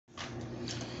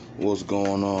What's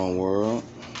going on, world?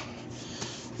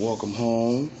 Welcome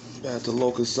home. Back to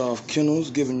LocustSouth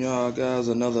Kennels, giving y'all guys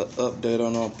another update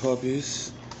on our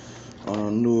puppies, on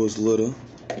our newest litter.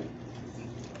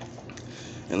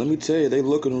 And let me tell you, they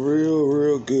looking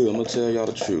real good. I'm gonna tell y'all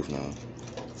the truth now.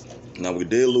 Now, we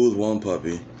did lose one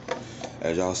puppy,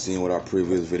 as y'all seen with our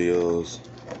previous videos.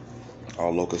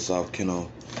 Our LocustSouth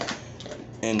Kennel,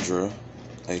 Indra,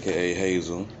 aka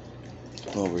Hazel,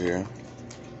 over here.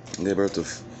 Gave birth to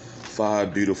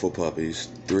 5 beautiful puppies,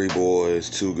 3 boys,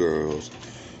 2 girls.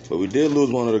 But we did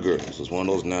lose one of the girls. It's one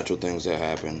of those natural things that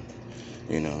happen,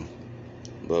 you know.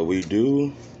 But we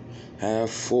do have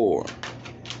 4.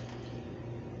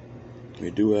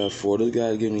 We do have 4. This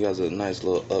guy's giving you guys a nice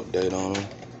little update on them.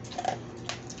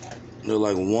 They're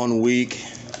like 1 week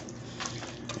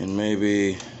and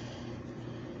maybe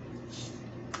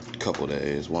a couple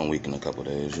days. 1 week and a couple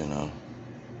days, you know.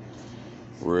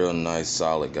 Real nice,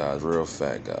 solid guys, real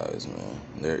fat guys, man.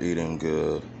 They're eating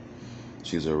good.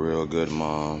 She's a real good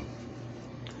mom.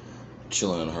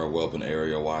 Chilling in her whelping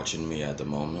area, watching me at the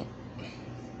moment.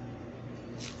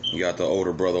 You got the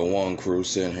older brother one crew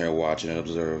sitting here watching and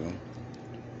observing.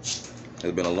 It's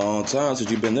been a long time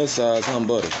since you've been this size, huh,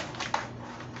 buddy?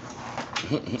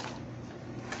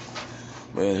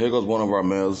 Man, here goes one of our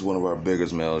males, one of our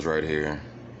biggest males right here.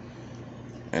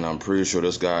 And I'm pretty sure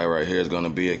this guy right here is going to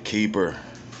be a keeper.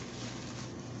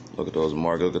 Look at those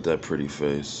marks. Look at that pretty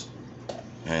face.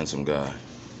 Handsome guy.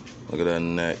 Look at that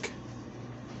neck.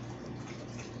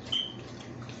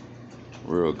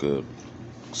 Real good.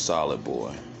 Solid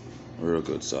boy. Real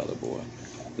good, solid boy.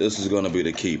 This is going to be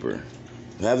the keeper.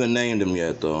 I haven't named him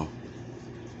yet, though.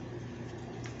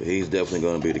 But he's definitely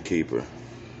going to be the keeper.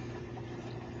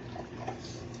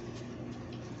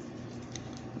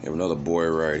 We have another boy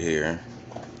right here.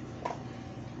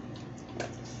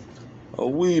 A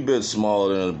wee bit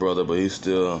smaller than his brother, but he's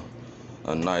still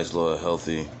a nice little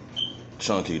healthy,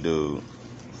 chunky dude.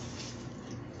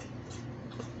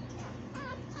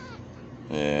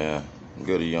 Yeah,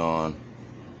 good yawn.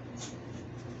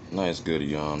 Nice good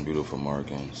yawn, beautiful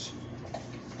markings.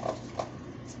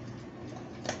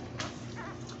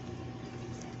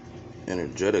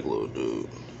 Energetic little dude.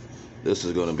 This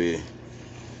is gonna be,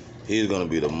 he's gonna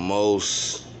be the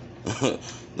most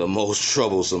the most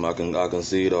troublesome. I can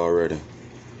see it already.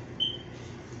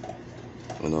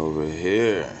 And over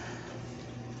here,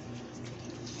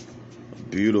 a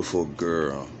beautiful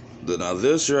girl. Now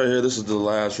this right here, this is the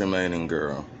last remaining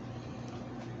girl.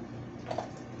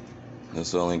 This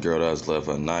is the only girl that's left.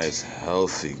 A nice,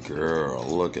 healthy girl.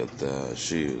 Look at that.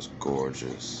 She is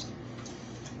gorgeous.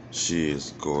 She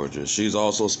is gorgeous. She's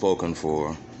also spoken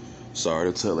for.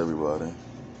 Sorry to tell everybody.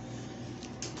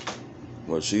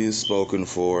 But she's spoken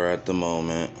for at the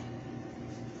moment.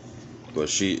 But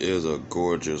she is a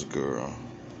gorgeous girl.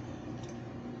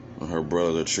 And her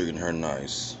brothers are treating her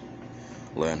nice.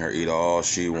 Letting her eat all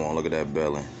she wants. Look at that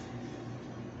belly.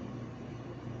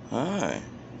 Hi.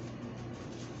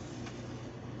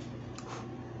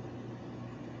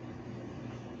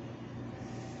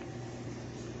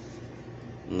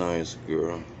 Nice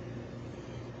girl.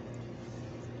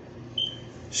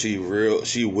 She will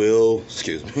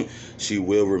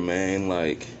remain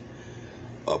like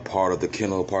a part of the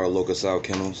kennel, part of LocustSouth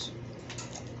Kennels.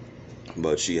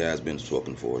 But she has been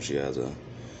spoken for. She has a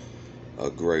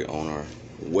great owner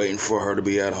waiting for her to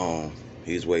be at home.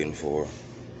 He's waiting for her.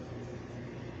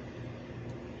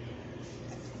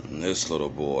 And this little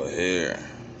boy here,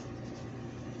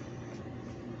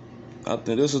 I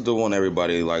think this is the one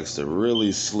everybody likes to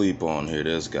really sleep on here,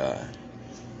 this guy.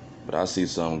 But I see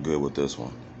something good with this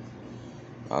one.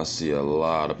 I see a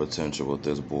lot of potential with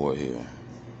this boy here.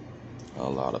 A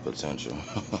lot of potential.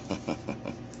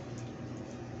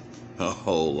 A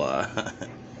whole lot.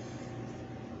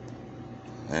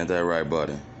 Ain't that right,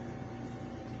 buddy?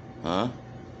 Huh?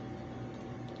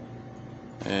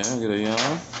 Yeah, get a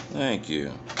yawn. Thank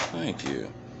you. Thank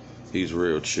you. He's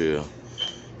real chill.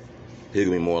 He's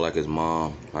gonna be more like his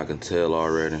mom. I can tell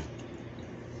already.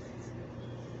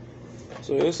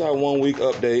 So it's our 1 week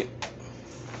update.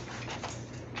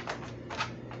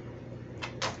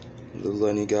 Just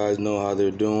letting you guys know how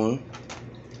they're doing.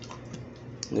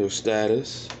 Their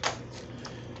status.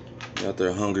 Got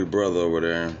their hungry brother over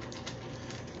there.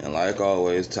 And like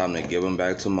always, time to give them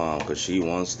back to mom because she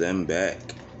wants them back.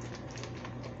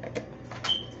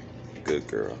 Good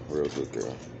girl. Real good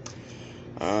girl.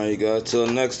 Alright, you guys. Till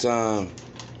next time.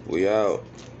 We out.